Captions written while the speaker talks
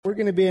We're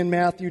going to be in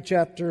Matthew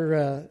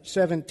chapter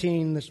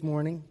 17 this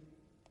morning.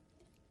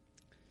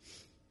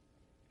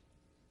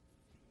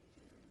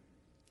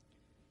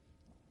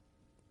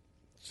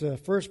 It's the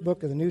first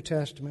book of the New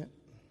Testament.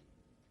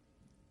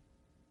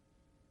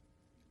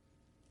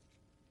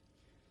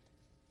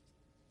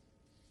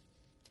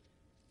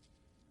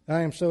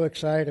 I am so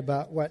excited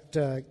about what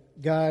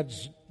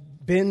God's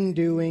been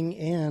doing,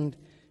 and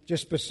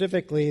just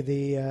specifically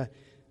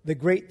the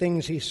great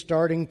things He's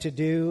starting to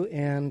do.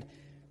 And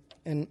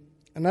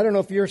I don't know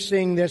if you're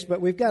seeing this,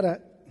 but we've got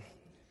to,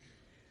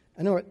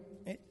 I know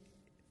it,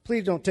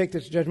 please don't take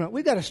this judgment.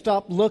 We've got to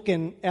stop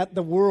looking at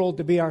the world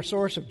to be our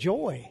source of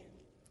joy,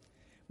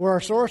 or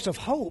our source of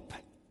hope,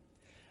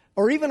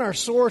 or even our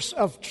source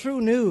of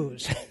true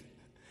news.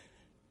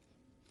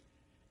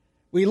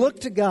 We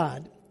look to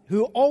God,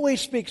 who always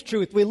speaks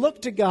truth. We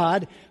look to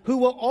God, who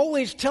will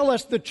always tell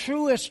us the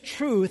truest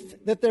truth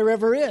that there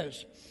ever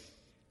is.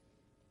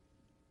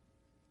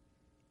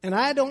 And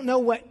I don't know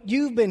what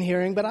you've been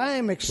hearing, but I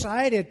am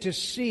excited to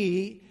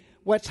see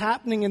what's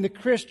happening in the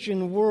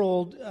Christian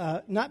world,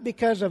 not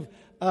because of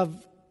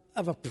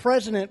a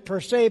president per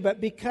se, but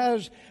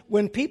because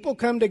when people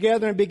come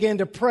together and begin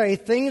to pray,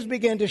 things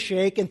begin to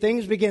shake and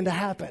things begin to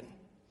happen.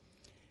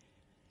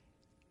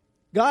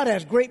 God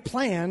has great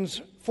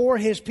plans for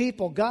His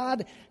people.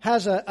 God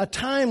has a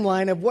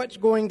timeline of what's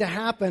going to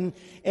happen,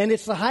 and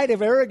it's the height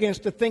of arrogance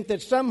to think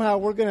that somehow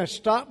we're going to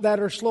stop that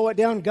or slow it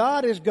down.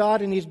 God is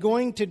God, and He's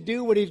going to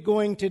do what He's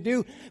going to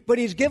do, but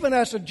He's given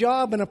us a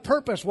job and a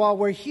purpose while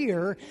we're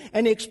here,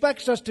 and He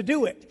expects us to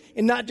do it,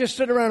 and not just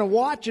sit around and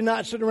watch, and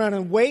not sit around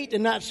and wait,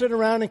 and not sit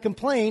around and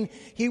complain.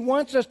 He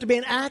wants us to be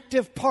an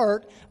active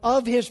part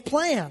of His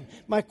plan.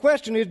 My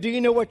question is, do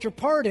you know what your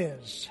part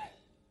is?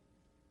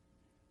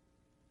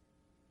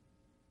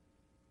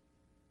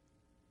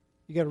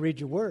 You got to read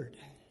your Word.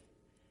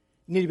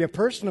 You need to be a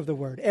person of the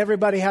Word.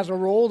 Everybody has a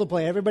role to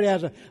play. Everybody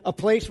has a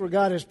place where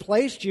God has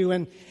placed you.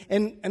 And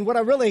what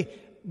I really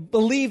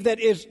believe that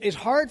is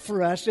hard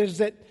for us is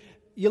that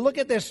you look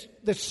at this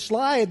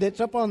slide that's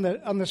up on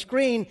the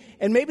screen,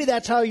 and maybe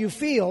that's how you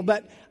feel.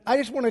 But I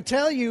just want to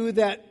tell you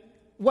that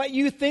what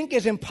you think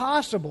is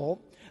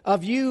impossible,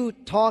 of you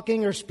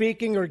talking or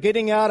speaking or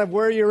getting out of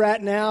where you're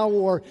at now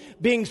or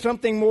being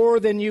something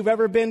more than you've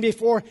ever been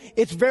before,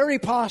 it's very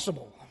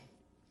possible.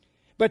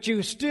 But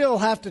you still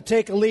have to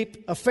take a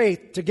leap of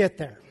faith to get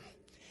there.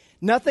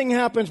 Nothing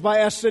happens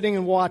by us sitting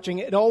and watching.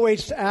 It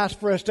always asks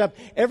for a step.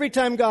 Every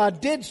time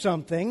God did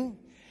something,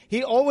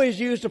 He always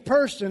used a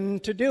person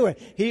to do it.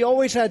 He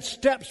always had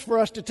steps for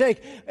us to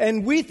take.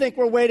 And we think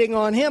we're waiting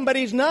on Him, but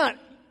He's not.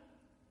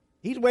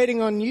 He's waiting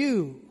on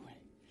you.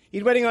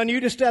 He's waiting on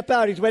you to step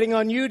out. He's waiting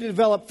on you to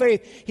develop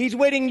faith. He's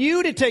waiting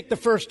you to take the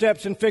first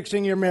steps in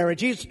fixing your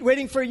marriage. He's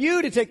waiting for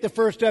you to take the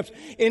first steps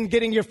in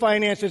getting your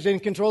finances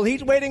in control.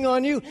 He's waiting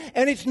on you,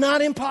 and it's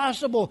not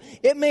impossible.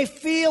 It may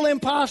feel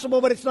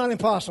impossible, but it's not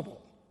impossible.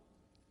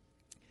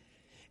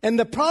 And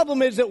the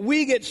problem is that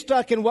we get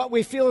stuck in what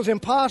we feel is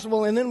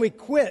impossible, and then we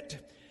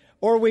quit,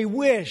 or we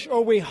wish,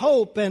 or we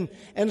hope. And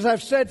as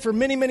I've said for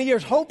many, many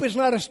years, hope is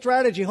not a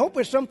strategy. Hope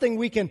is something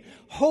we can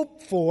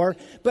hope for,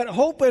 but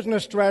hope isn't a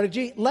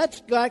strategy.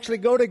 Let's actually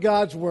go to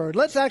God's Word.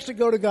 Let's actually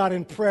go to God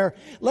in prayer.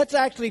 Let's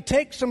actually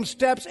take some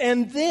steps,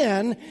 and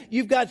then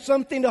you've got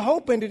something to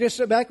hope in. To just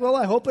sit back, well,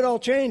 I hope it all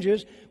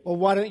changes. Well,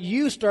 why don't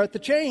you start the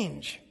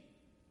change?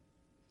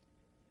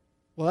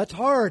 Well, that's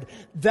hard.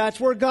 That's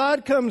where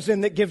God comes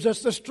in, that gives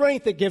us the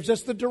strength, that gives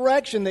us the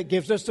direction, that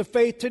gives us the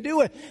faith to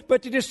do it.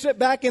 But to just sit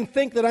back and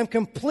think that I'm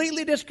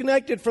completely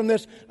disconnected from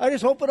this, I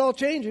just hope it all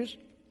changes.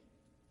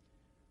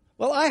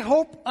 Well, I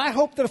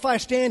hope that if I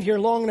stand here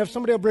long enough,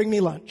 somebody will bring me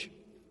lunch.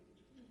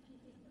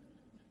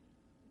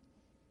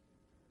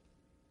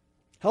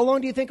 How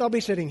long do you think I'll be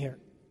sitting here?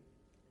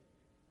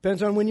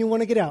 Depends on when you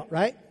want to get out,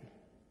 right?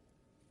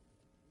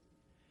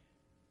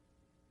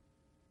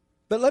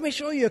 But let me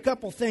show you a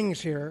couple things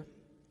here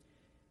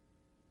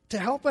to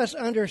help us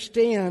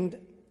understand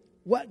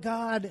what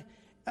God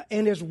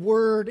and His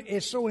Word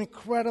is so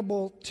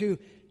incredible to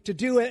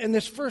do it. And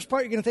this first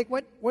part, you're going to think,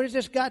 what has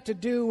this got to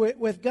do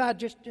with God?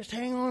 Just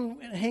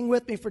hang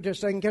with me for just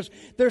a second, because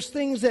there's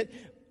things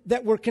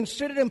that were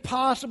considered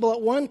impossible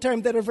at one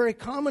time that are very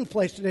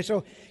commonplace today.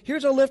 So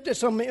here's a list of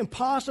some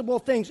impossible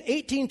things.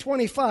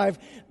 1825,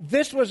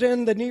 this was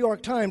in the New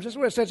York Times. This is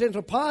what it says. It's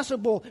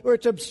impossible, or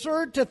it's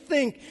absurd to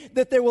think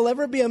that there will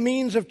ever be a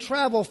means of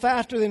travel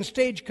faster than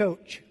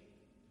stagecoach.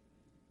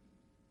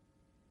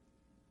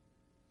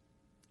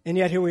 And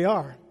yet here we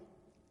are.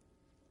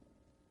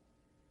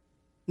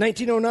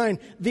 1909,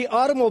 the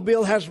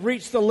automobile has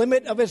reached the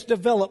limit of its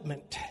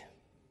development.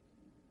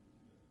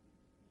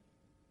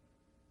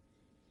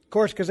 Of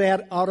course, because they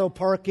had auto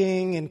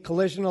parking and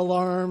collision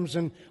alarms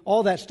and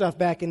all that stuff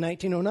back in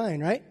 1909,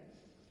 right?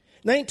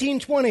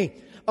 1920,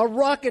 a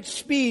rocket's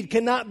speed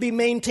cannot be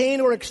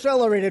maintained or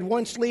accelerated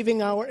once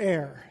leaving our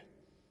air.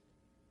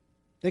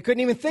 They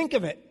couldn't even think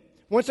of it.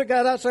 Once it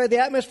got outside the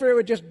atmosphere, it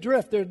would just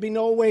drift. There would be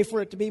no way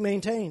for it to be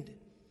maintained.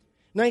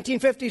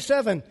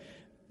 1957,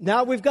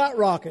 Now we've got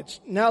rockets.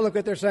 Now look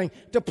what they're saying.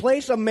 To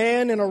place a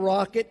man in a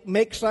rocket,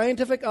 make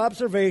scientific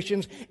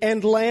observations,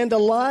 and land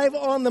alive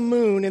on the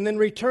moon and then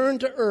return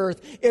to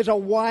Earth is a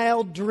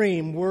wild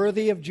dream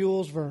worthy of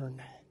Jules Verne.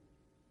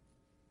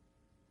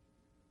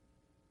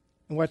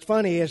 And what's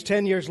funny is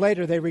 10 years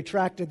later they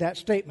retracted that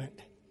statement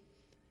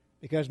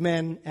because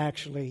men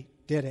actually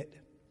did it.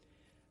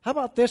 How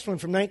about this one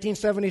from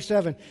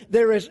 1977?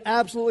 There is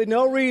absolutely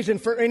no reason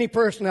for any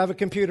person to have a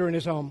computer in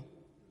his home.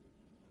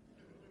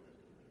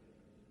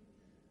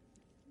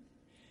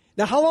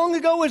 Now, how long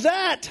ago was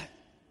that?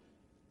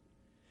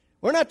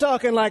 We're not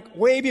talking like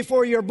way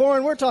before you were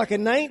born. We're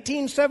talking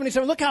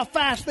 1977. Look how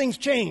fast things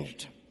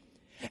changed.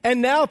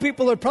 And now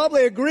people are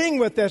probably agreeing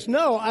with this.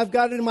 No, I've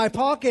got it in my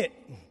pocket.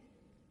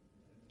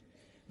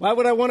 Why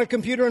would I want a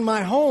computer in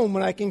my home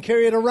when I can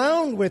carry it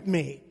around with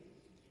me?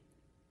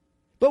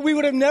 But we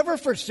would have never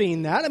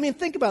foreseen that. I mean,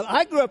 think about it.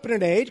 I grew up in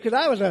an age, because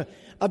I was a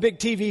big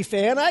TV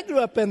fan. I grew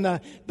up in the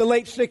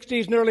late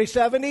 60s and early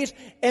 70s.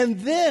 And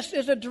this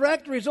is a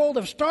direct result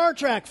of Star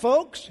Trek,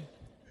 folks.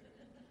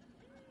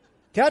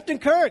 Captain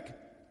Kirk.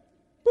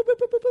 Boop, boop,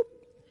 boop, boop, boop.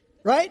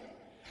 Right?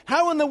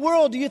 How in the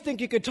world do you think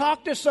you could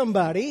talk to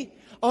somebody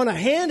on a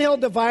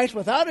handheld device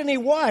without any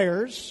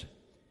wires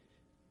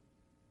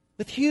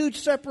with huge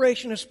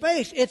separation of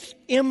space? It's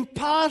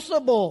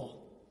impossible.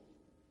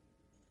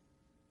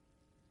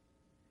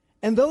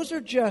 And those are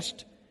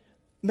just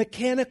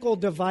mechanical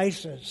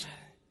devices.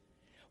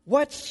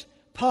 What's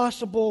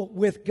possible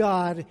with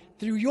God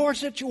through your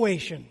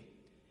situation?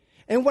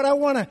 And what I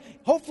want to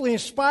hopefully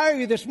inspire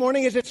you this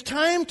morning is it's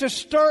time to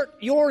start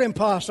your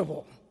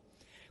impossible.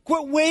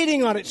 Quit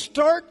waiting on it.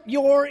 Start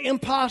your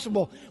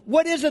impossible.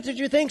 What is it that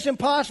you think is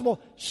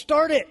impossible?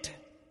 Start it.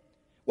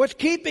 What's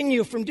keeping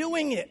you from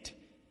doing it?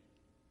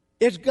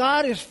 If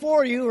God is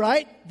for you,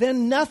 right,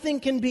 then nothing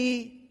can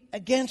be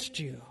against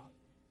you.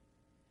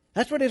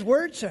 That's what His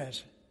Word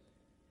says.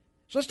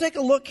 So let's take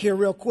a look here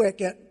real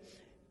quick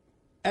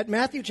at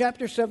Matthew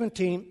chapter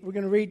 17. We're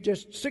going to read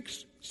just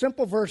 6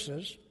 simple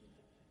verses.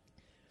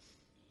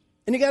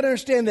 And you got to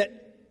understand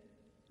that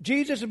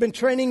Jesus has been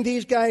training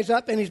these guys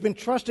up, and He's been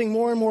trusting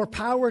more and more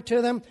power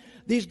to them.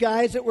 These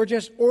guys that were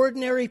just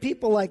ordinary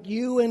people like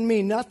you and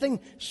me. Nothing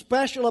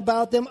special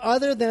about them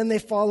other than they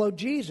followed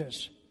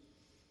Jesus.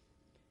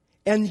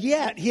 And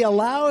yet, He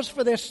allows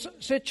for this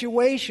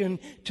situation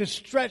to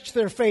stretch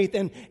their faith.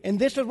 And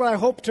this is what I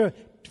hope to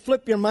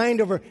flip your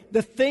mind over.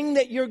 The thing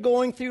that you're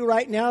going through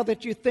right now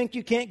that you think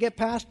you can't get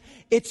past,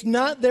 it's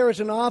not there as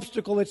an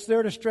obstacle. It's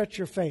there to stretch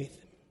your faith.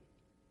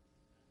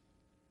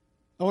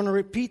 I want to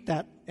repeat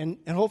that, and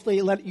hopefully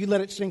you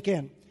let it sink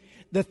in.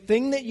 The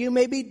thing that you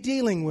may be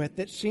dealing with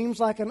that seems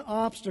like an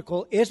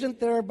obstacle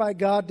isn't there by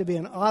God to be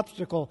an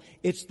obstacle.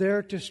 It's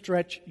there to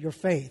stretch your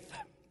faith.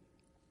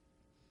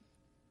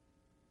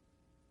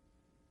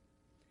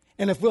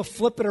 And if we'll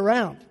flip it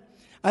around,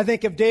 I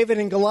think of David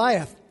and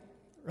Goliath,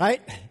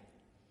 right?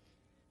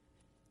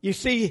 You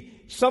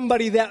see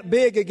somebody that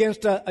big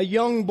against a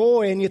young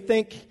boy and you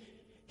think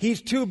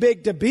he's too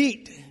big to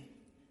beat.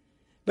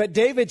 But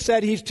David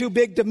said he's too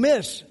big to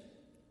miss.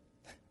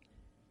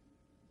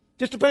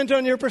 Just depends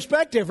on your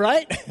perspective,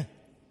 right?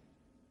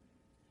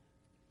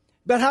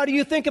 But how do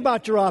you think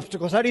about your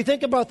obstacles? How do you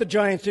think about the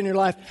giants in your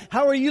life?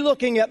 How are you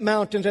looking at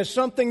mountains as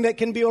something that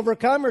can be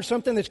overcome or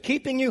something that's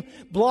keeping you,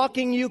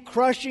 blocking you,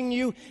 crushing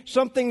you,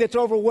 something that's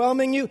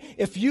overwhelming you?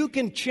 If you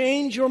can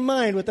change your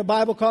mind, what the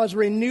Bible calls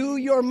renew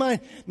your mind.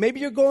 Maybe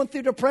you're going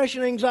through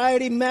depression,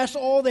 anxiety, mess,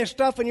 all this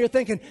stuff, and you're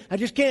thinking, I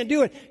just can't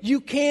do it.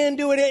 You can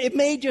do it. It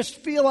may just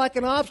feel like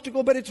an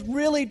obstacle, but it's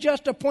really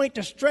just a point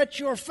to stretch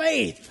your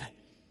faith.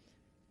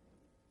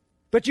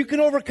 But you can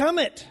overcome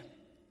it.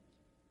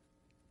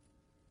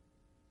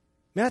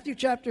 Matthew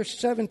chapter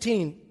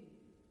 17,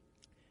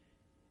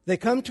 they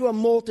come to a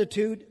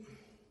multitude,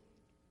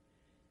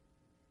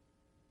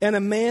 and a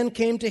man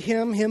came to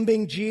him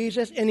being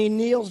Jesus, and he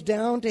kneels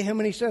down to him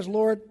and he says,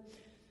 Lord,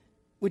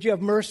 would you have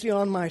mercy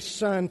on my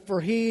son,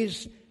 for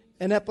he's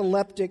an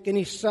epileptic and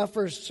he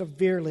suffers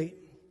severely.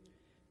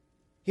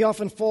 He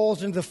often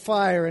falls into the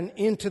fire and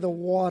into the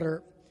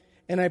water,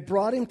 and I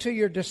brought him to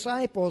your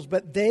disciples,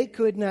 but they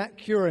could not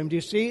cure him. Do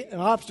you see? An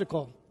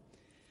obstacle.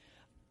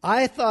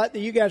 I thought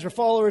that you guys were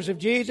followers of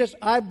Jesus.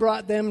 I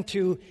brought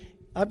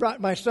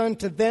my son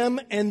to them,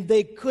 and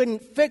they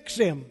couldn't fix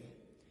him.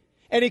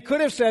 And he could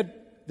have said,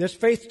 this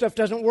faith stuff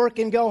doesn't work,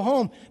 and go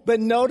home. But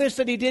notice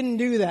that he didn't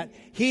do that.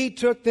 He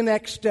took the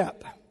next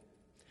step.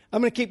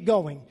 I'm going to keep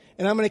going,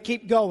 and I'm going to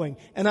keep going,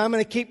 and I'm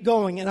going to keep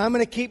going, and I'm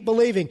going to keep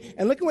believing.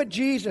 And look at what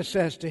Jesus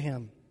says to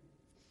him.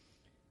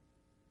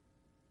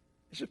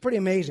 This is pretty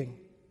amazing.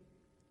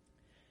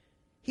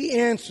 He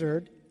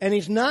answered, and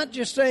he's not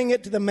just saying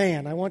it to the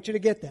man. I want you to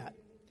get that.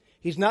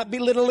 He's not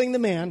belittling the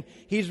man.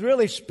 He's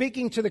really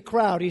speaking to the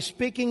crowd. He's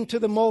speaking to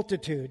the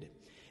multitude.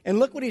 And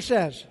look what he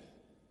says.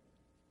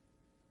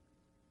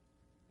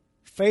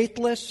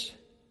 Faithless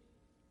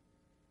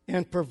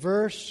and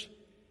perverse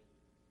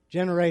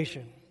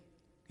generation.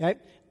 Okay?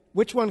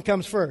 Which one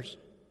comes first?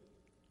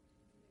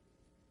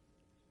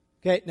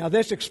 Okay, now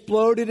this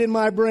exploded in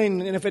my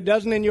brain, and if it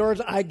doesn't in yours,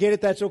 I get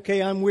it, that's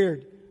okay, I'm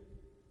weird.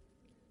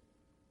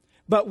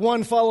 But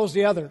one follows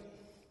the other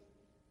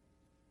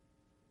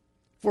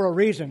for a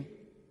reason.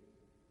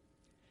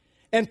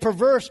 And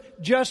perverse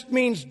just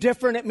means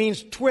different, it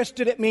means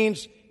twisted, it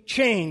means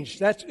changed.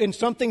 That's, and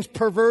something's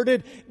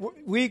perverted.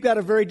 We've got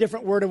a very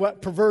different word of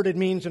what perverted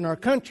means in our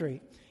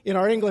country, in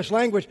our English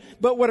language.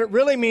 But what it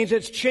really means,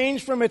 it's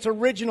changed from its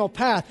original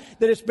path.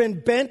 That it's been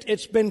bent,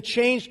 it's been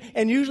changed,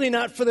 and usually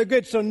not for the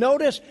good. So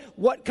notice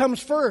what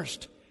comes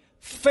first.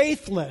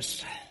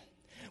 Faithless.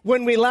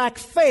 When we lack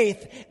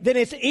faith, then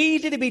it's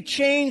easy to be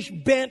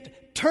changed, bent,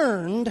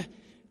 turned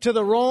to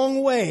the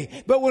wrong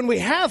way. But when we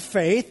have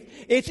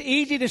faith, it's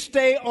easy to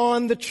stay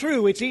on the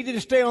true. It's easy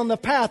to stay on the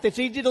path. It's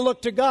easy to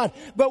look to God.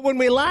 But when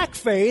we lack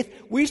faith,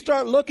 we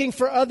start looking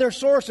for other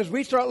sources.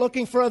 We start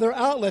looking for other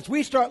outlets.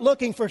 We start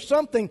looking for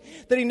something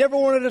that He never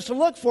wanted us to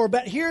look for.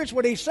 But here's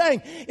what He's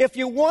saying. If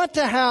you want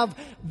to have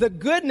the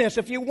goodness,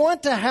 if you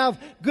want to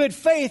have good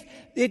faith,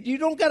 you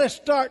don't got to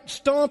start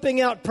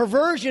stomping out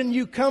perversion.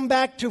 You come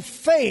back to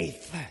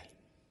faith.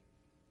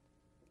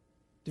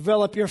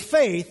 Develop your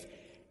faith,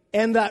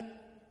 and that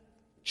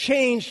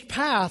changed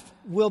path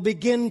will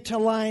begin to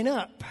line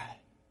up.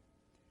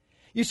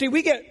 You see,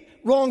 we get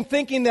wrong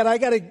thinking that I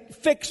got to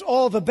fix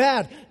all the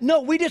bad.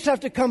 No, we just have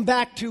to come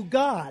back to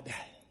God.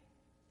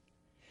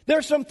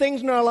 There's some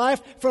things in our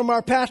life from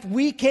our past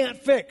we can't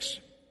fix,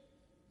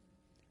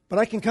 but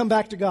I can come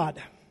back to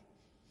God.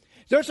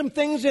 There's some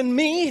things in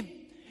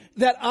me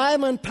that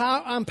I'm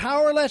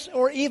powerless,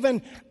 or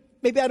even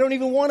maybe I don't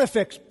even want to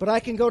fix, but I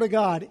can go to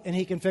God and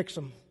He can fix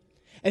them.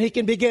 And He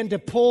can begin to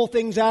pull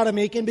things out of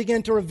me. He can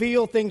begin to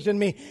reveal things in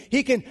me.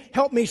 He can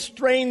help me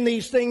strain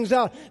these things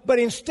out. But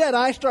instead,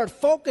 I start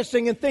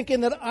focusing and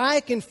thinking that I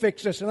can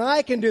fix this and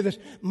I can do this.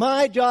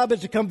 My job is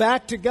to come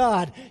back to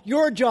God.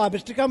 Your job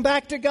is to come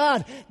back to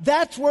God.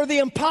 That's where the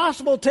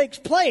impossible takes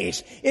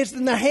place. It's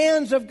in the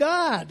hands of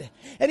God.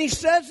 And He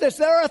says this,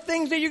 there are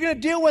things that you're going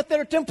to deal with that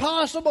are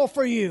impossible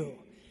for you.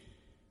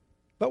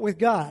 But with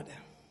God.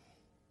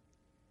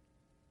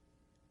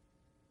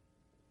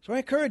 So I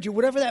encourage you,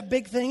 whatever that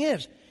big thing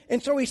is.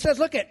 And so He says,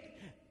 look at,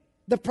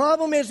 the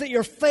problem is that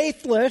you're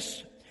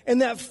faithless,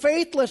 and that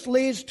faithless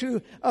leads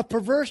to a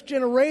perverse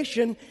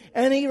generation,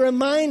 and He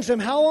reminds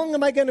them, how long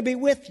am I going to be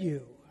with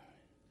you?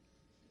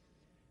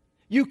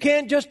 You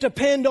can't just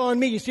depend on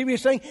me. You see what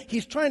He's saying?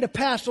 He's trying to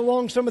pass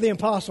along some of the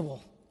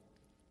impossible.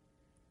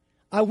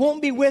 I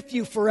won't be with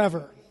you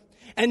forever.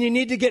 And you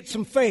need to get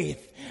some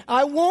faith.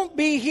 I won't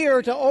be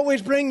here to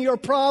always bring your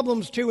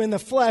problems to in the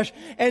flesh,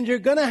 and you're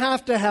going to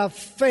have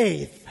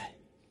faith.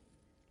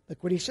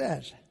 Look what He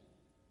says.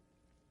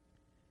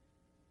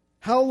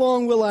 How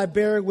long will I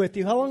bear with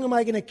you? How long am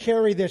I going to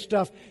carry this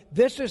stuff?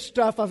 This is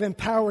stuff I've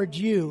empowered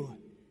you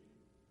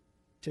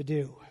to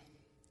do.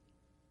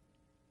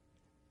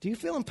 Do you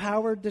feel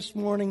empowered this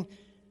morning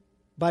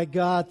by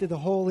God through the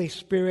Holy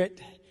Spirit?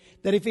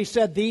 That if He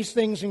said these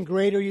things and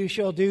greater you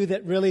shall do,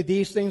 that really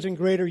these things and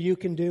greater you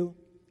can do?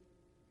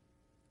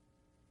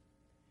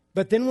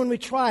 But then when we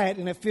try it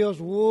and it feels,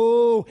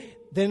 whoa,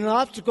 then an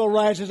obstacle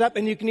rises up,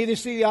 and you can either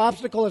see the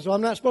obstacle as, well,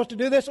 I'm not supposed to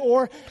do this,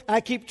 or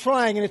I keep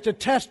trying, and it's a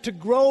test to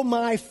grow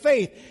my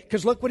faith.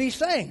 Because look what He's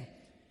saying.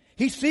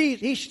 He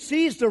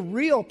sees the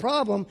real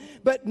problem,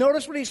 but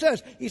notice what He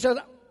says. He says,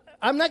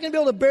 I'm not going to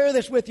be able to bear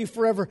this with you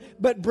forever,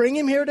 but bring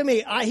him here to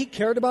me. He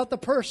cared about the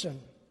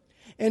person.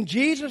 And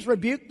Jesus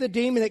rebuked the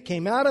demon that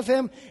came out of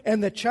him,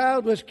 and the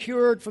child was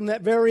cured from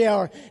that very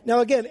hour. Now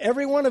again,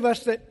 every one of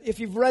us that, if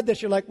you've read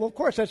this, you're like, well, of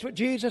course, that's what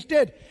Jesus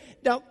did.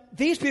 Now,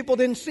 these people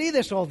didn't see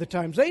this all the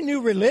time. They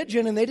knew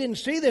religion, and they didn't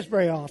see this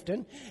very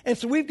often. And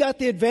so we've got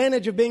the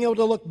advantage of being able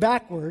to look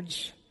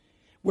backwards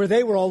where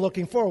they were all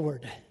looking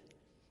forward.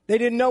 They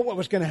didn't know what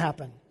was going to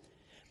happen.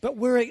 But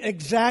we're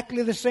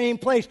exactly the same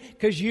place,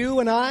 because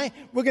you and I,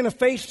 we're going to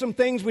face some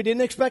things we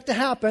didn't expect to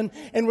happen,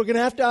 and we're going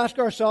to have to ask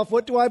ourselves,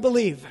 what do I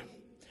believe?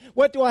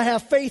 What do I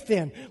have faith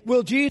in?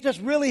 Will Jesus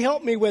really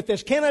help me with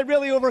this? Can I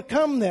really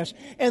overcome this?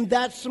 And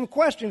that's some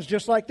questions,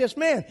 just like this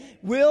man.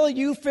 Will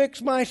you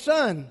fix my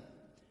son?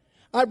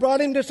 I brought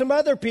him to some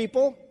other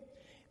people,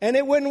 and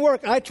it wouldn't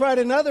work. I tried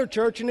another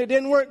church, and it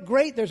didn't work.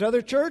 Great, there's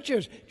other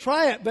churches.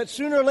 Try it, but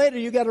sooner or later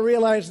you got to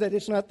realize that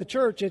it's not the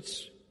church,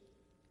 it's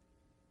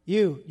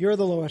you. You're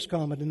the lowest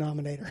common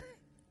denominator.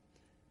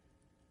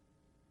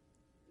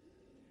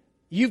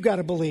 You've got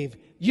to believe.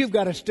 You've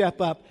got to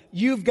step up.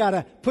 You've got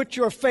to put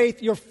your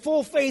faith, your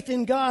full faith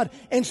in God,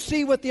 and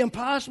see what the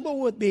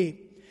impossible would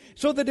be.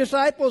 So the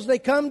disciples, they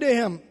come to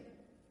him,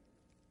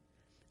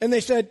 and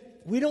they said,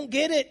 we don't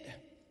get it.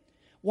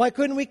 Why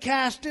couldn't we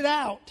cast it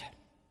out?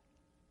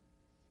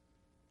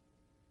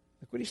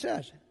 Look what he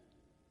says.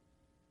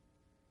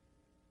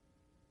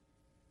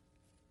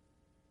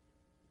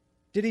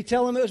 Did he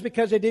tell them it was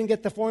because they didn't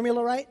get the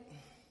formula right?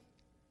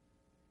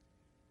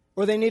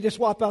 Or they need to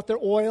swap out their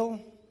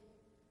oil?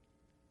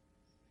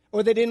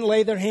 Or they didn't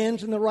lay their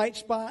hands in the right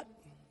spot?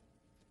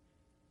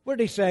 What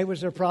did he say was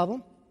their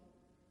problem?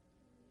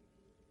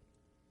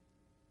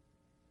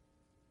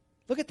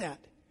 Look at that.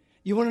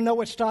 You want to know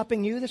what's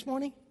stopping you this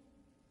morning?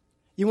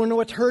 You want to know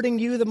what's hurting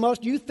you the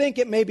most? You think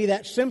it may be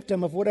that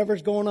symptom of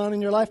whatever's going on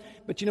in your life,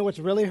 but you know what's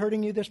really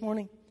hurting you this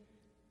morning?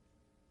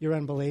 Your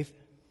unbelief.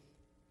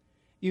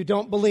 You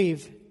don't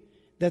believe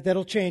that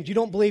that'll change. You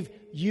don't believe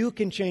you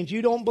can change.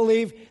 You don't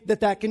believe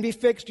that that can be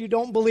fixed. You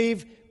don't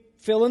believe,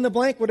 fill in the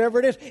blank, whatever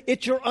it is.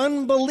 It's your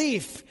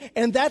unbelief.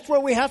 And that's where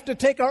we have to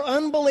take our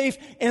unbelief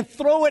and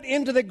throw it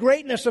into the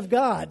greatness of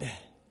God.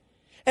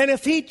 And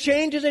if He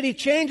changes it, He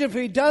changes it.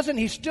 If He doesn't,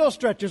 He still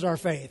stretches our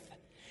faith.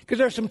 Because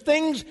there's some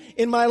things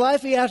in my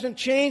life He hasn't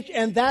changed,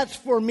 and that's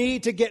for me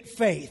to get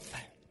faith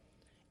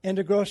and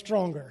to grow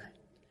stronger.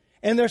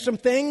 And there's some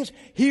things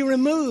He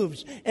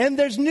removes, and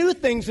there's new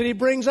things that He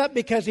brings up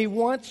because He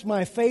wants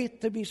my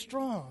faith to be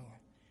strong,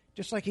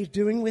 just like He's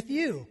doing with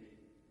you.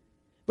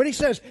 But He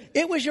says,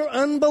 it was your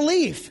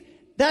unbelief.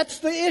 That's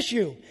the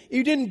issue.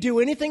 You didn't do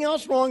anything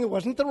else wrong. It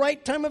wasn't the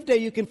right time of day.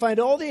 You can find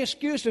all the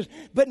excuses,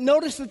 but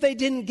notice that they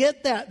didn't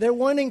get that. They're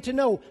wanting to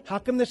know, how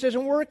come this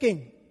isn't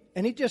working?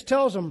 And He just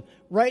tells them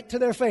right to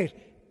their face,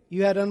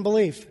 you had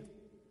unbelief.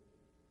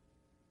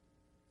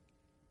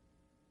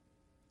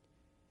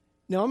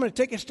 Now, I'm going to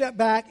take a step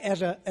back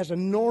as a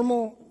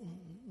normal,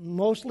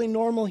 mostly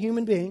normal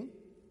human being.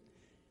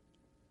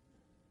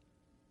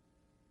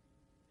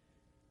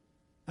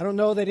 I don't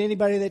know that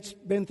anybody that's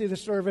been through the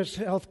service,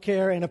 health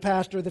care, and a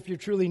pastor, if you're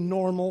truly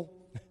normal,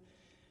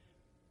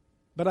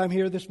 but I'm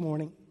here this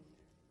morning.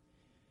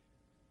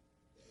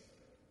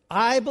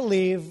 I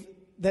believe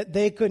that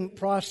they couldn't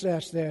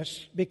process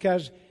this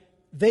because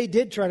they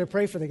did try to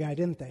pray for the guy,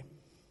 didn't they?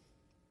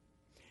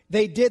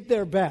 They did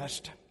their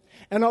best.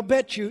 And I'll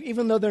bet you,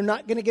 even though they're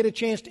not going to get a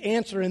chance to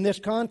answer in this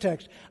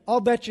context,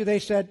 I'll bet you they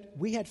said,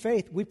 we had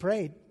faith, we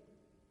prayed.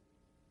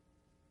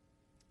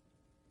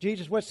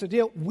 Jesus, what's the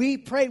deal? We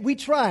prayed, we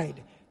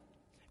tried.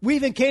 We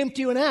even came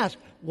to you and asked,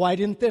 why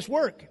didn't this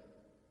work?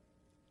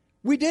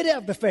 We did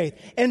have the faith.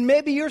 And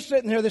maybe you're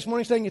sitting here this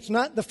morning saying it's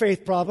not the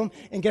faith problem,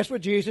 and guess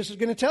what Jesus is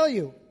going to tell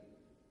you?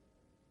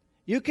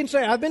 You can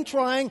say, I've been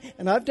trying,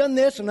 and I've done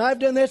this, and I've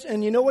done this,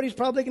 and you know what He's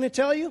probably going to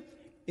tell you?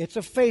 It's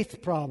a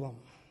faith problem.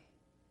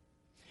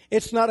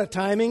 It's not a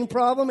timing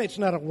problem. It's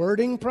not a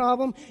wording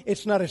problem.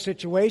 It's not a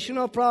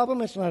situational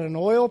problem. It's not an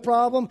oil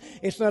problem.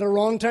 It's not a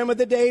wrong time of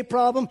the day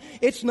problem.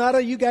 It's not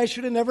a you guys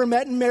should have never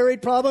met and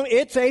married problem.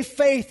 It's a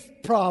faith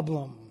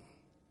problem.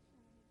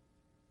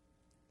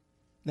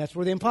 That's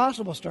where the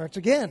impossible starts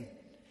again.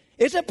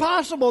 Is it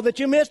possible that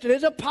you missed it?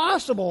 Is it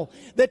possible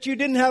that you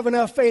didn't have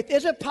enough faith?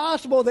 Is it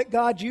possible that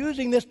God's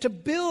using this to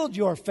build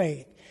your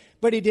faith?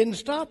 But He didn't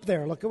stop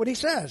there. Look at what He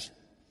says.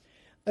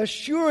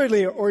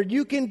 Assuredly, or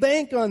you can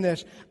bank on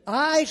this,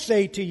 I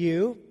say to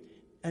you,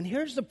 and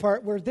here's the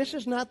part where this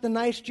is not the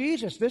nice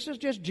Jesus. This is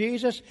just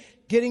Jesus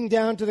getting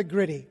down to the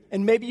gritty.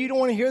 And maybe you don't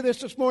want to hear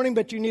this morning,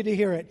 but you need to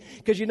hear it.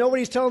 Because you know what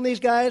He's telling these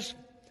guys?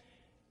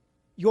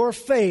 Your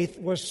faith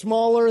was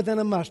smaller than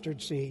a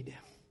mustard seed.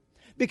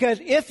 Because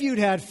if you'd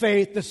had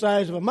faith the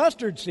size of a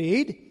mustard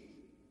seed,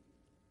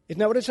 isn't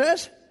that what it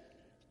says?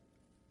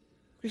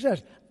 He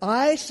says,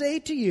 I say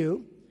to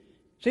you,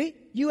 see,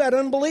 you had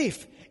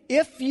unbelief.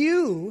 If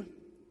you,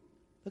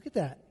 look at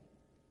that,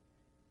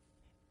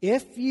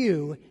 if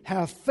you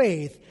have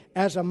faith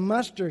as a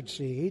mustard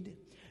seed,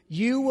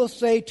 you will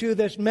say to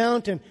this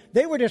mountain,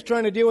 they were just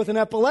trying to deal with an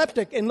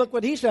epileptic, and look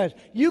what He says,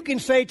 you can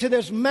say to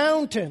this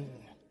mountain,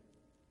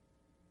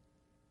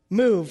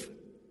 move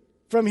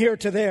from here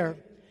to there,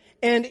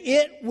 and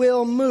it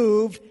will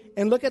move,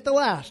 and look at the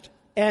last,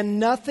 and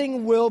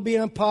nothing will be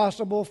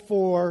impossible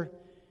for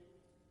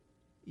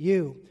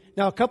you.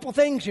 Now, a couple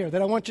things here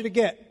that I want you to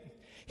get.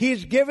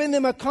 He's given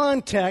them a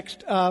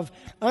context of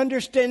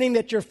understanding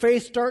that your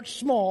faith starts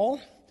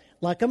small,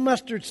 like a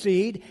mustard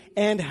seed,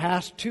 and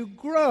has to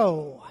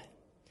grow.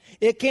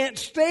 It can't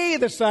stay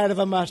the size of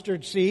a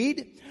mustard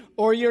seed,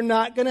 or you're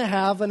not going to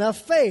have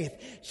enough faith.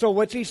 So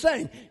what's He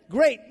saying?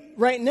 Great.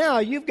 Right now,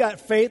 you've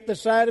got faith the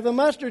size of a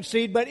mustard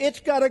seed, but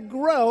it's got to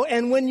grow.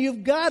 And when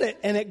you've got it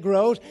and it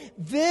grows,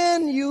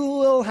 then you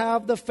will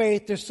have the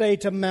faith to say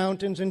to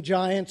mountains and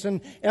giants and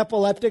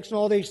epileptics and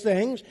all these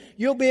things,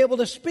 you'll be able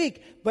to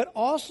speak. But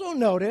also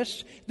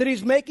notice that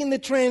He's making the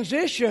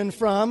transition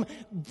from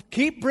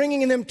keep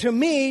bringing them to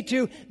me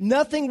to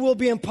nothing will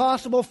be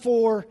impossible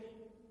for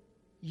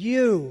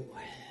you.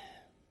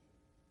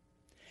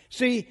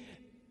 See,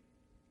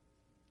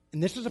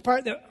 and this is the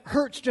part that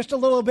hurts just a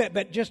little bit,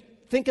 but just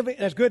think of it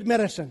as good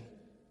medicine.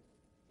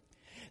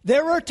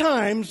 There are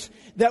times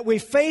that we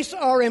face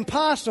our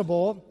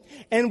impossible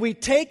and we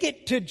take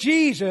it to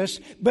Jesus,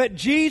 but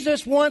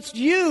Jesus wants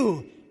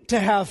you to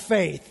have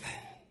faith.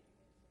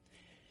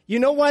 You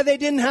know why they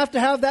didn't have to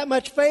have that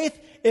much faith?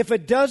 If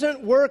it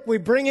doesn't work, we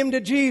bring him to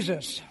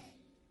Jesus.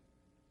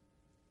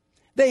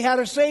 They had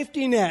a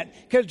safety net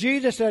because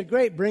Jesus said,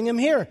 great, bring him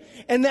here.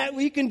 And that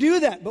we can do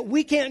that, but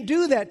we can't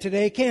do that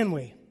today, can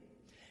we?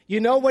 You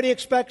know what He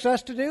expects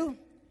us to do?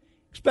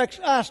 Expects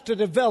us to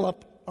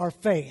develop our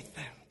faith.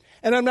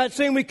 And I'm not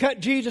saying we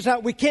cut Jesus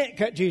out. We can't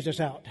cut Jesus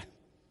out.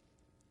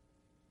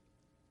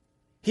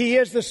 He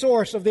is the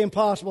source of the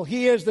impossible.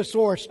 He is the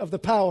source of the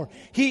power.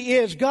 He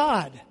is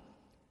God.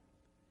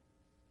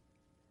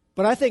 But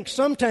But I think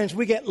sometimes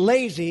we get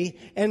lazy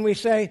and we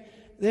say,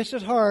 this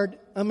is hard.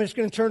 I'm just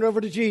going to turn it over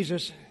to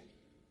Jesus.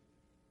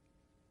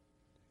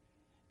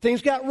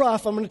 Things got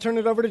rough. I'm going to turn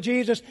it over to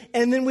Jesus.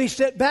 And then we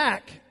sit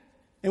back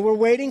and we're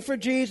waiting for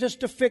Jesus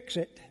to fix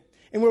it.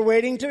 And we're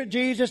waiting for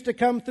Jesus to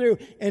come through.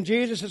 And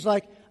Jesus is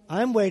like,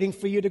 I'm waiting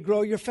for you to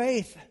grow your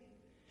faith.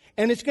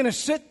 And it's going to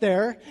sit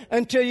there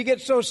until you get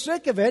so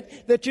sick of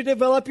it that you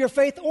develop your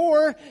faith,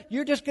 or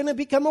you're just going to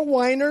become a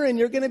whiner and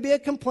you're going to be a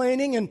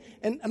complaining.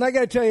 And I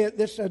got to tell you,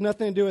 this has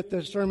nothing to do with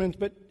the sermons,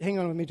 but hang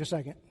on with me just a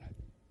second.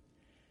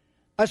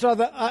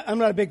 I'm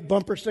not a big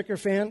bumper sticker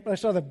fan, but I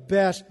saw the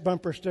best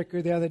bumper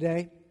sticker the other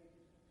day.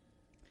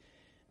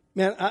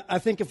 Man, I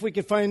think if we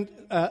could find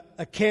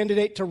a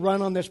candidate to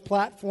run on this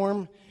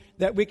platform,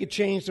 that we could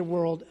change the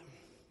world.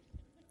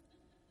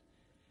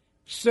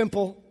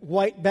 Simple,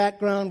 white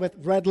background with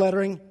red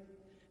lettering.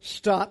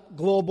 Stop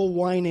global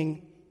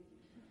whining.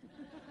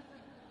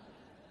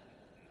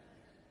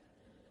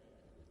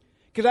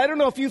 Because I don't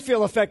know if you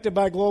feel affected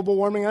by global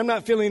warming. I'm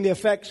not feeling the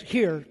effects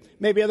here.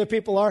 Maybe other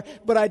people are.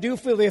 But I do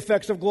feel the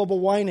effects of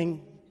global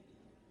whining.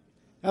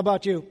 How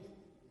about you?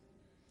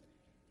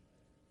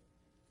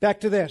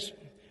 Back to this.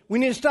 We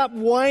need to stop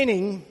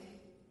whining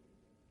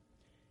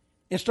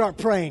and start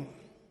praying.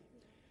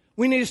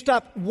 We need to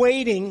stop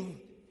waiting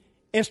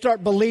and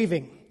start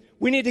believing.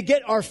 We need to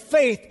get our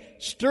faith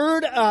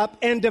stirred up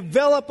and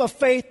develop a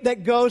faith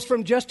that goes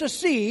from just a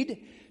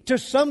seed to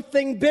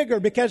something bigger,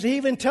 because he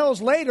even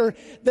tells later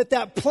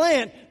that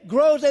plant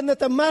grows and that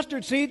the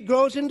mustard seed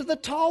grows into the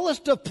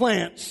tallest of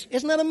plants.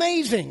 Isn't that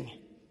amazing?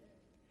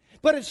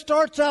 But it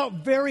starts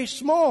out very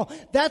small.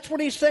 That's what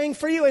he's saying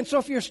for you. And so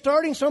if you're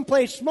starting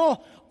someplace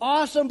small,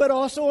 awesome, but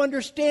also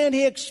understand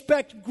he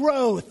expects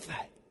growth.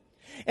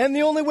 And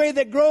the only way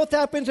that growth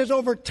happens is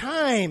over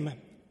time.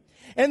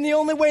 And the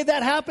only way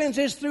that happens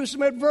is through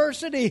some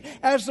adversity.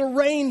 As the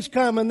rains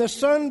come and the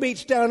sun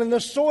beats down and the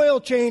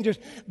soil changes.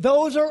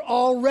 Those are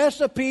all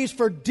recipes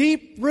for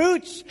deep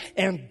roots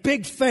and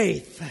big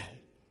faith.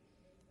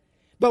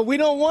 But we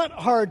don't want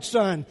hard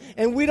sun,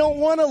 and we don't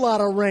want a lot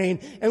of rain,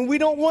 and we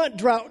don't want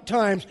drought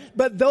times.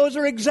 But those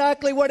are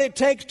exactly what it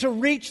takes to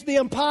reach the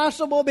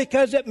impossible,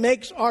 because it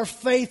makes our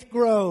faith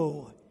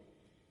grow.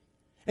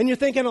 And you're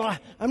thinking, oh,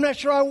 I'm not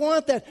sure I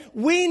want that.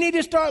 We need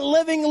to start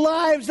living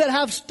lives that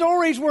have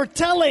stories worth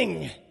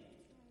telling.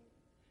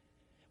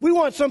 We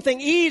want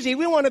something easy.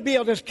 We want to be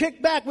able to just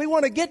kick back. We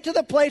want to get to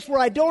the place where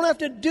I don't have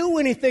to do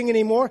anything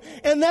anymore.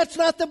 And that's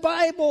not the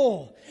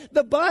Bible.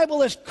 The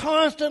Bible is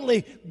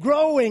constantly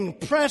growing,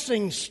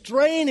 pressing,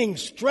 straining,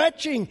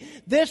 stretching.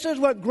 This is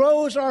what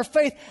grows our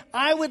faith.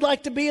 I would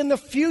like to be in the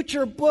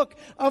future book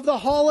of the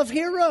Hall of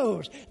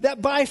Heroes.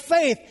 That by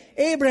faith,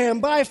 Abraham,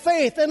 by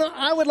faith. And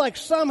I would like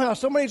somehow,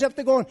 somebody's have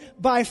to go on,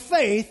 by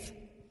faith,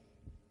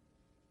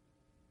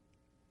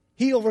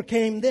 he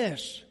overcame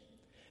this.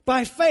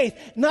 By faith,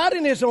 not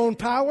in his own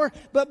power,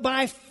 but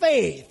by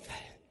faith.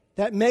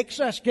 That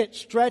makes us get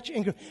stretched.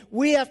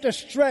 We have to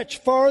stretch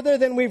farther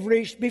than we've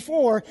reached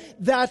before.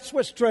 That's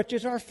what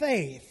stretches our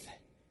faith.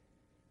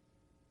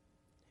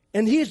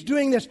 And he's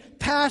doing this,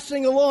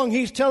 passing along.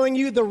 He's telling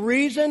you the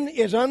reason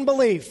is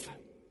unbelief.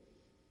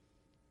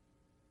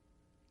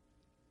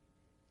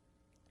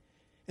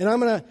 And I'm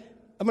going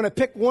to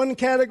pick one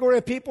category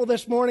of people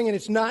this morning, and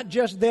it's not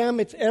just them,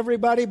 it's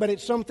everybody, but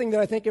it's something that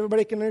I think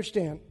everybody can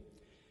understand.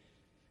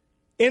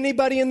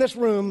 Anybody in this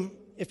room,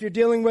 if you're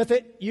dealing with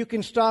it, you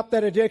can stop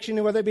that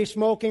addiction, whether it be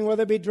smoking,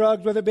 whether it be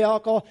drugs, whether it be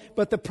alcohol.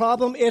 But the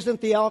problem isn't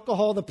the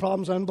alcohol, the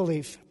problem's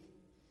unbelief.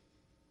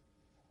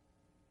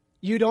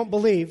 You don't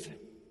believe,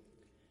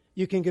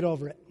 you can get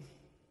over it.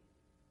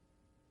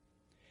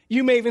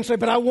 You may even say,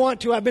 but I want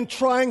to, I've been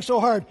trying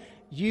so hard.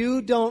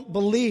 You don't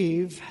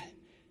believe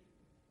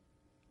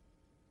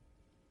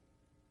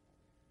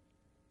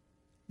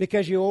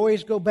because you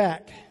always go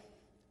back.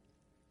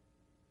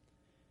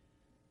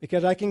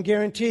 Because I can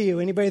guarantee you,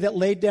 anybody that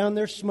laid down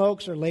their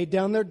smokes or laid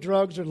down their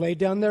drugs or laid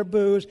down their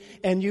booze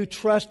and you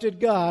trusted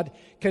God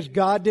because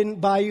God didn't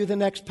buy you the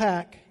next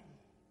pack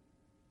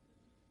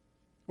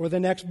or the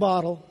next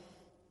bottle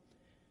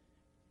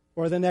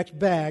or the next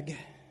bag,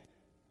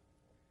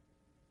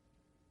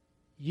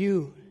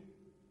 you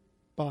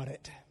bought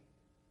it.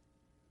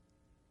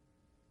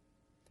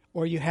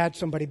 Or you had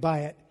somebody buy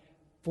it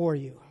for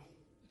you.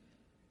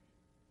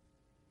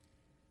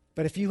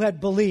 But if you had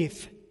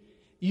belief,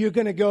 you're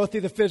going to go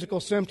through the physical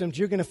symptoms.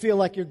 You're going to feel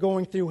like you're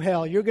going through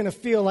hell. You're going to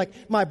feel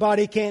like my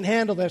body can't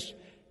handle this.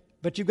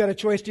 But you've got a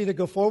choice to either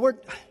go forward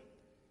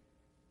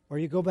or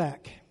you go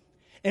back.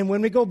 And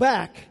when we go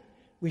back,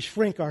 we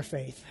shrink our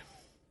faith.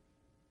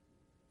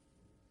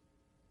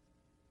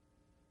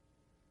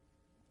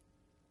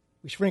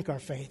 We shrink our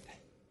faith.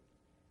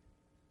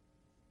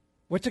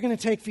 What's it going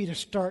to take for you to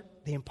start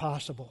the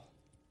impossible?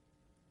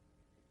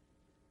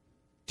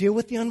 Deal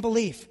with the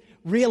unbelief.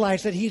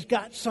 realize that He's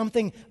got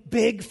something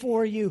big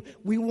for you.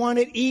 We want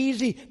it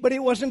easy, but it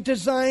wasn't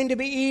designed to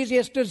be easy.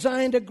 It's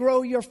designed to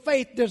grow your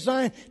faith,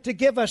 designed to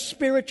give us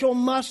spiritual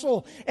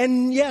muscle.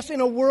 And yes,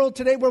 in a world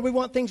today where we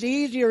want things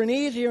easier and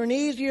easier and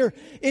easier,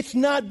 it's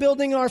not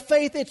building our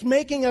faith, it's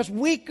making us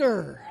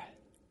weaker.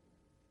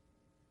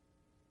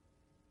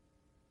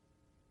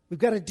 We've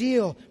got to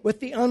deal with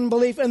the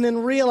unbelief and then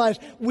realize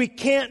we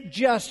can't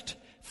just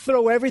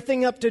throw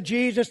everything up to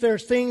Jesus.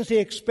 There's things He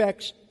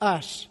expects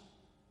us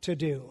to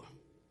do.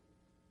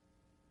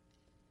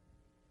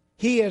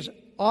 He is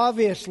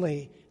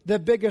obviously the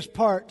biggest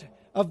part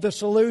of the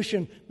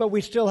solution, but we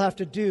still have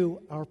to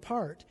do our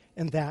part,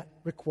 and that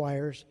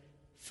requires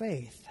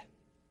faith.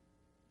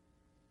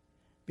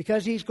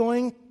 Because He's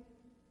going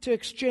to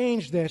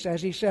exchange this,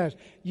 as He says.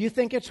 You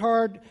think it's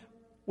hard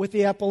with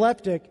the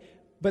epileptic,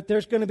 but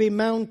there's going to be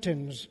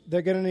mountains that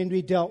are going to need to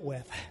be dealt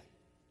with.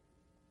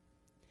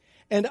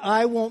 And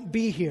I won't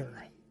be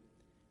here.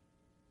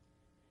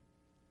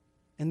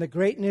 And the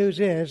great news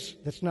is,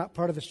 that's not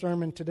part of the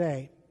sermon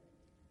today,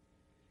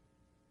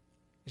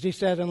 is He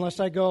said, unless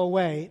I go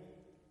away,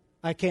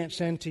 I can't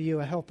send to you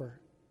a helper.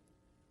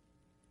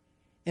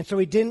 And so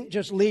He didn't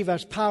just leave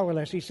us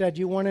powerless. He said,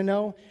 you want to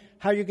know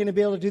how you're going to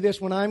be able to do this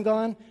when I'm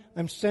gone?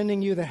 I'm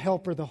sending you the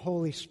helper, the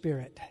Holy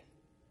Spirit.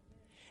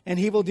 And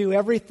He will do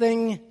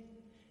everything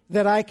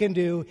that I can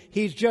do.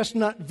 He's just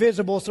not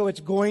visible, so it's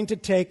going to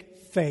take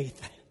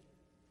faith.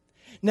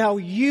 Now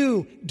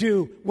you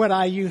do what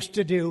I used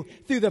to do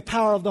through the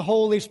power of the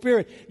Holy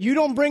Spirit. You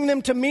don't bring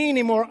them to me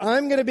anymore.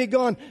 I'm going to be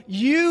gone.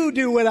 You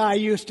do what I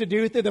used to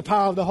do through the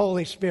power of the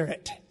Holy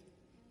Spirit.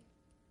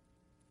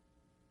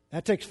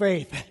 That takes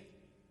faith.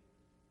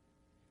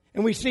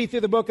 And we see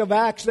through the book of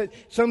Acts that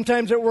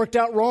sometimes it worked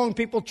out wrong.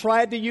 People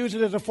tried to use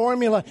it as a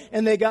formula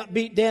and they got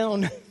beat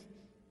down.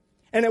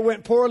 And it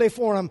went poorly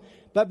for them.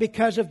 But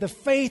because of the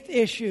faith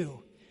issue.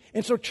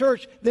 And so,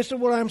 church, this is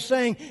what I'm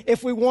saying.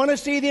 If we want to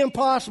see the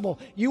impossible,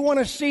 you want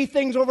to see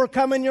things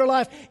overcome in your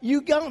life, you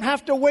don't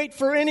have to wait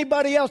for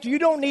anybody else. You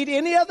don't need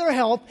any other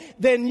help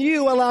than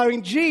you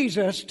allowing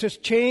Jesus to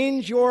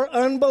change your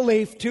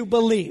unbelief to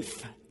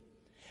belief.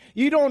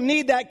 You don't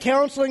need that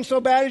counseling so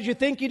bad as you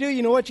think you do.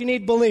 You know what you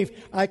need? Belief.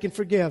 I can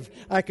forgive.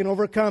 I can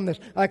overcome this.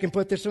 I can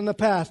put this in the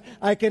past.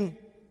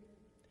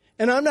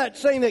 And I'm not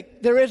saying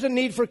that there is a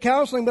need for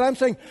counseling, but I'm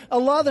saying a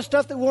lot of the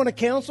stuff that we want to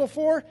counsel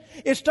for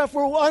is stuff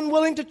we're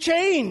unwilling to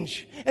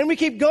change. And we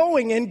keep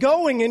going and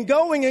going and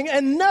going,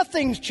 and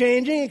nothing's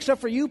changing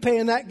except for you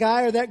paying that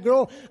guy or that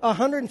girl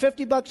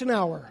 $150 an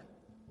hour.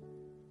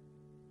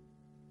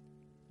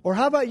 Or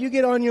how about you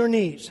get on your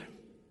knees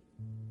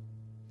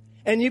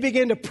and you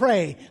begin to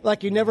pray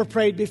like you never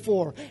prayed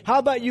before? How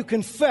about you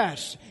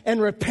confess and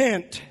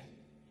repent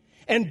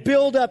and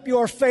build up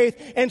your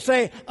faith and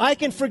say, I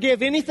can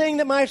forgive anything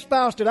that my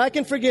spouse did. I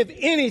can forgive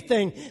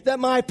anything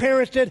that my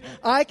parents did.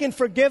 I can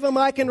forgive them.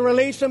 I can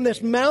release them.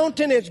 This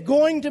mountain is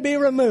going to be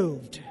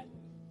removed.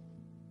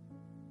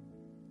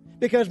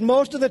 Because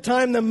most of the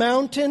time the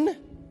mountain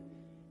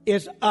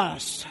is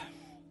us.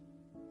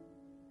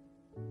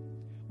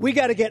 We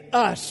got to get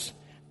us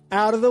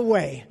out of the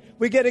way.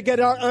 We got to get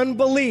our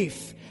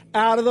unbelief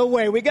out of the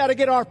way. We got to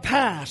get our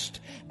past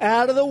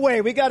out of the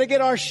way. We got to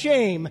get our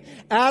shame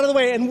out of the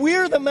way. And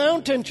we're the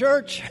mountain,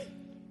 church.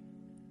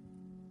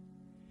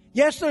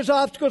 Yes, there's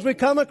obstacles we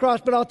come across,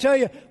 but I'll tell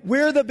you,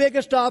 we're the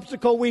biggest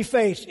obstacle we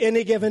face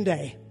any given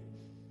day.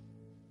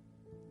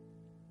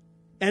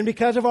 And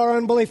because of our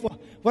unbelief,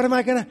 what am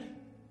I going to?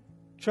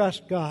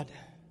 Trust God.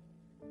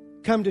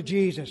 Come to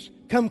Jesus.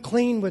 Come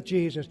clean with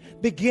Jesus.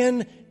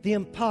 Begin the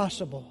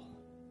impossible.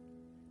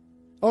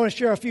 I want to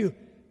share a few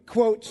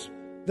quotes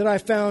that I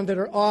found that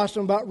are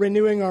awesome about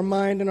renewing our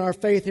mind and our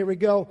faith. Here we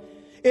go.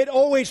 It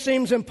always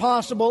seems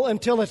impossible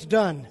until it's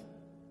done.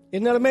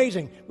 Isn't that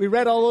amazing? We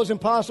read all those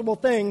impossible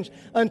things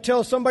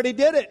until somebody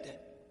did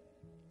it.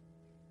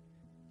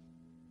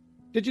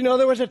 Did you know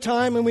there was a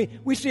time, and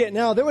we see it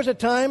now, there was a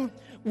time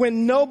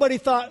when nobody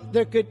thought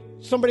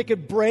somebody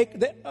could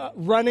break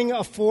running a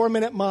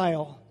 4-minute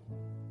mile.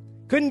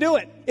 Couldn't do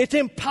it. It's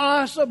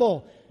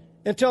impossible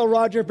until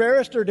Roger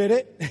Barrister did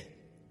it.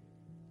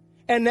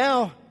 And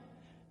now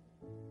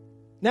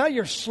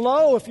you're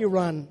slow if you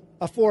run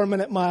a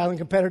 4-minute mile in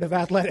competitive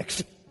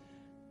athletics.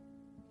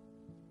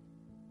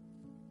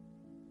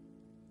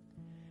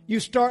 You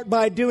start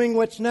by doing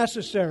what's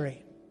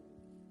necessary.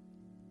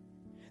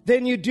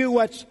 Then you do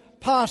what's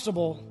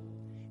possible,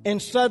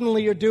 and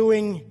suddenly you're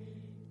doing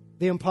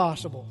the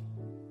impossible.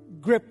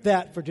 Grip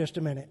that for just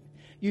a minute.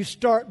 You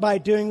start by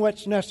doing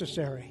what's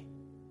necessary.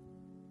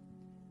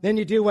 Then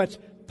you do what's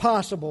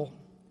possible,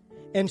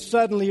 and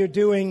suddenly you're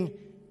doing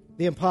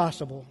the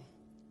impossible.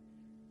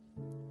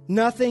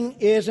 Nothing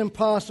is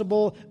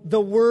impossible. The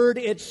Word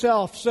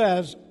itself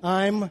says,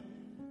 I'm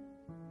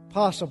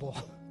possible.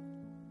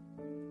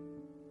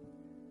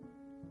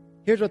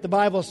 Here's what the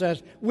Bible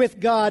says. With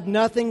God,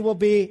 nothing will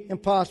be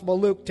impossible.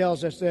 Luke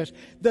tells us this.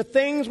 The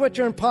things which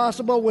are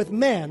impossible with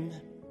men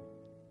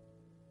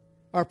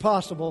are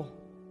possible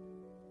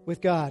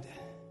with God.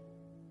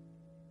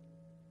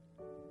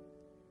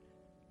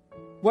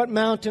 What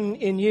mountain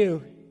in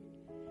you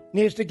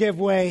needs to give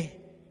way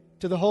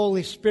to the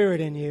Holy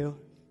Spirit in you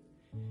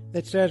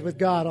that says, with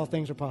God, all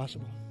things are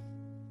possible?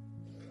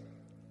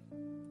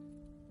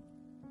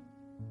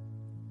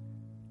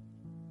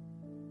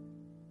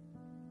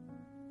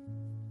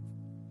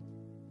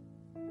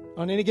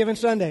 On any given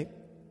Sunday,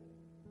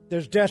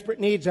 there's desperate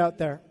needs out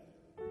there.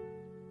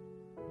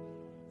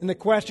 And the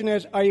question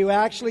is, are you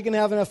actually going to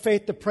have enough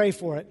faith to pray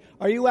for it?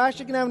 Are you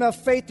actually going to have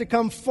enough faith to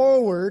come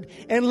forward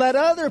and let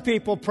other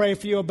people pray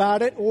for you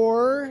about it?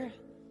 Or,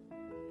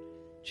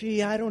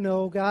 gee, I don't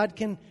know, God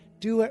can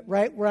do it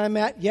right where I'm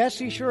at. Yes,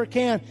 He sure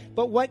can.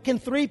 But what can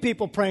 3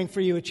 people praying for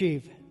you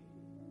achieve?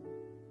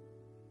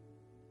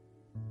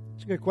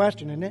 It's a good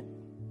question, isn't it?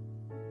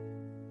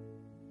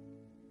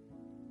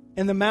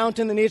 And the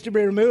mountain that needs to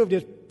be removed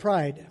is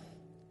pride,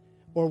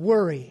 or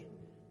worry,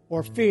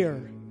 or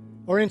fear,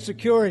 or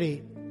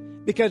insecurity.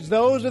 Because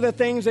those are the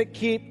things that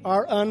keep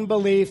our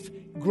unbelief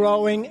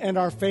growing and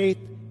our faith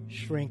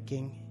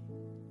shrinking.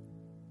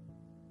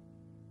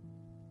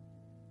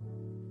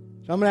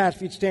 So I'm going to ask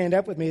if you'd stand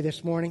up with me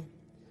this morning.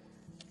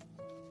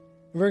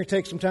 We're going to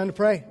take some time to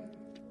pray.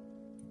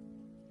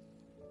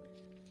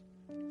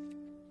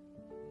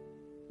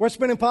 What's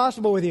been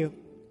impossible with you?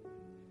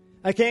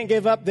 I can't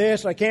give up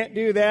this. I can't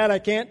do that. I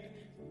can't.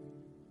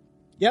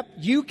 Yep,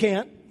 you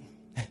can't.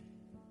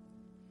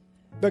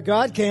 But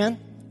God can.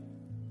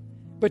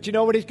 But you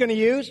know what He's going to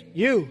use?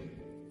 You.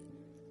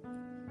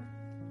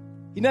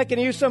 He's not going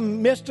to use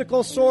some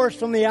mystical source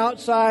from the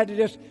outside to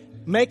just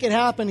make it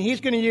happen.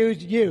 He's going to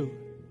use you.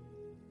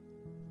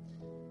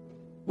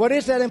 What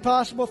is that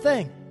impossible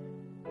thing?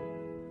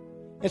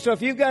 And so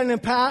if you've got an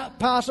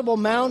impossible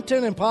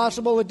mountain,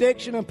 impossible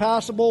addiction,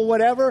 impossible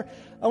whatever,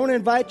 I want to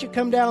invite you to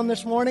come down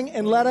this morning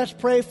and let us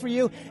pray for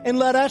you and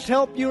let us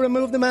help you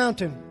remove the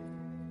mountain.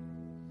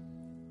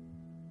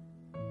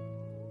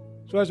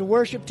 So as the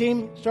worship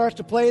team starts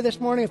to play this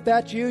morning, if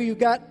that's you, you've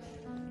got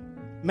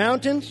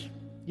mountains,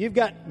 you've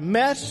got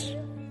mess,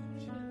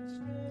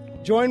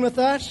 join with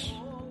us.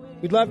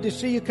 We'd love to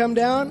see you come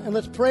down and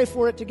let's pray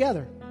for it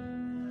together.